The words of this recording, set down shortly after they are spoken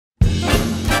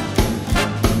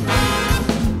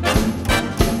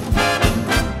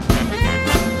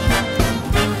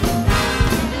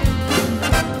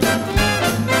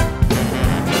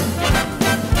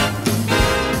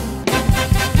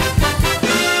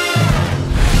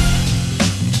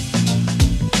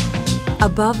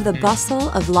Above the bustle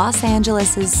of Los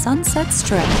Angeles' Sunset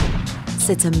Strip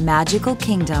sits a magical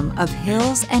kingdom of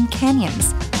hills and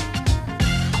canyons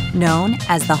known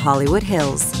as the Hollywood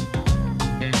Hills.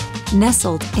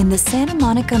 Nestled in the Santa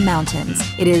Monica Mountains,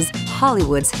 it is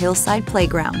Hollywood's hillside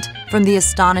playground. From the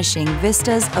astonishing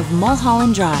vistas of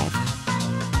Mulholland Drive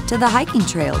to the hiking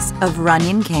trails of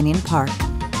Runyon Canyon Park,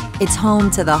 it's home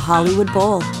to the Hollywood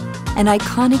Bowl, an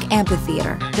iconic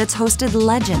amphitheater that's hosted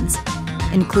legends,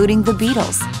 including the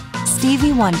Beatles,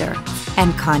 Stevie Wonder,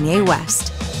 and Kanye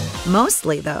West.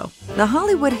 Mostly, though, the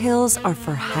Hollywood Hills are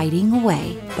for hiding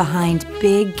away behind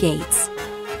big gates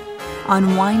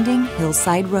on winding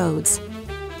hillside roads.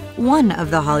 One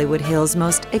of the Hollywood Hills'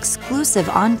 most exclusive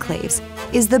enclaves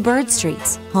is the Bird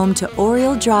Streets, home to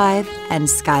Oriole Drive and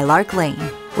Skylark Lane,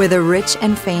 where the rich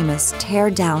and famous tear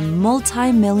down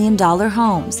multi-million-dollar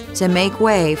homes to make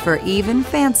way for even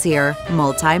fancier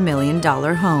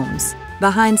multi-million-dollar homes.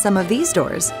 Behind some of these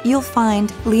doors, you'll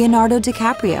find Leonardo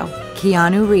DiCaprio,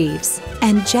 Keanu Reeves,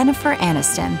 and Jennifer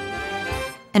Aniston.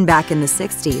 And back in the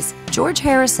 60s, George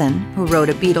Harrison, who wrote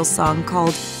a Beatles song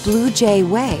called Blue Jay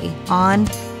Way on,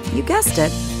 you guessed it.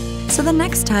 So the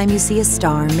next time you see a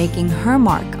star making her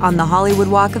mark on the Hollywood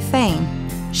Walk of Fame,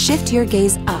 shift your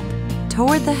gaze up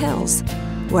toward the hills,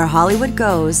 where Hollywood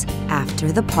goes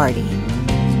after the party.